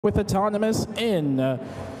with autonomous in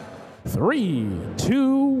 3,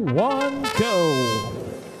 2, 1, go.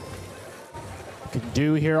 Can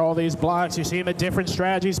do here all these blocks. You're seeing the different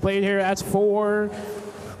strategies played here. That's 4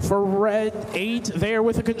 for red, 8 there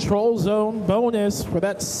with a control zone bonus for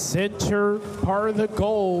that center part of the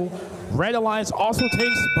goal. Red Alliance also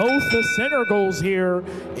takes both the center goals here.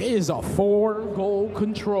 It is a 4-goal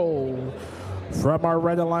control. From our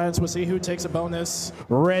Red Alliance, we'll see who takes a bonus.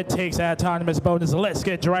 Red takes that autonomous bonus. Let's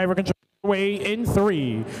get driver control away in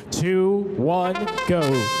 3, 2, 1,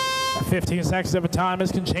 go. 15 seconds of autonomous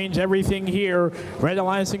can change everything here. Red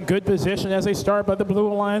Alliance in good position as they start, but the Blue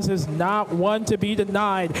Alliance is not one to be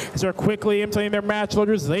denied as they're quickly emptying their match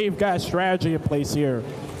loaders. They've got strategy in place here.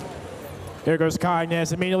 There goes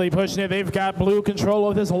Cognes, immediately pushing it. They've got blue control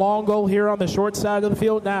of this long goal here on the short side of the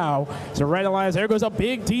field now. So Red Alliance, there goes a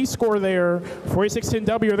big D score there.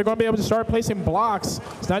 4610W, they're going to be able to start placing blocks.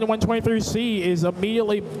 9123C is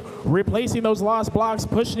immediately replacing those lost blocks,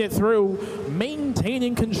 pushing it through,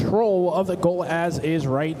 maintaining control of the goal as is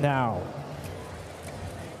right now.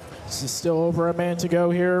 This is still over a man to go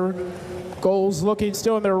here. Goals looking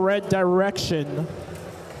still in the red direction.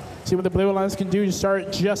 See what the Blue Alliance can do to start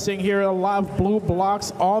adjusting here. A lot of blue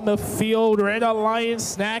blocks on the field. Red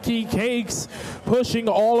Alliance, snacky cakes, pushing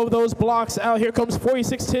all of those blocks out. Here comes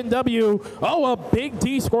 4610W. Oh, a big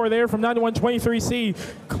D score there from 9123C,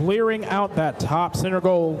 clearing out that top center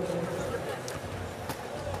goal.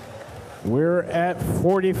 We're at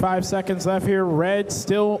 45 seconds left here. Red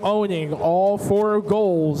still owning all 4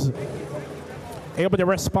 goals. Able to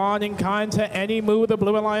respond in kind to any move the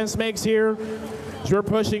Blue Alliance makes here. We're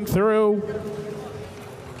pushing through.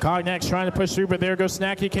 Cognex trying to push through, but there goes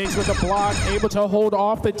Snacky Cakes with a block, able to hold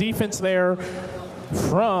off the defense there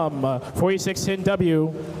from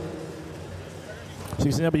 4610W.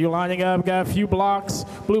 4610W lining up, got a few blocks,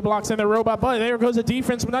 blue blocks in the robot, but there goes the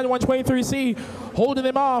defense from 9123C, holding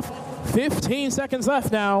them off. 15 seconds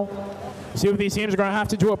left now. See what these teams are going to have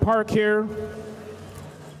to do a park here.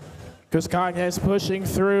 Because Cognes pushing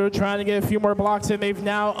through, trying to get a few more blocks in. They've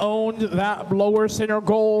now owned that lower center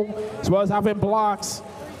goal, as well as having blocks.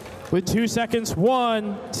 With 2 seconds,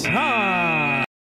 1 time.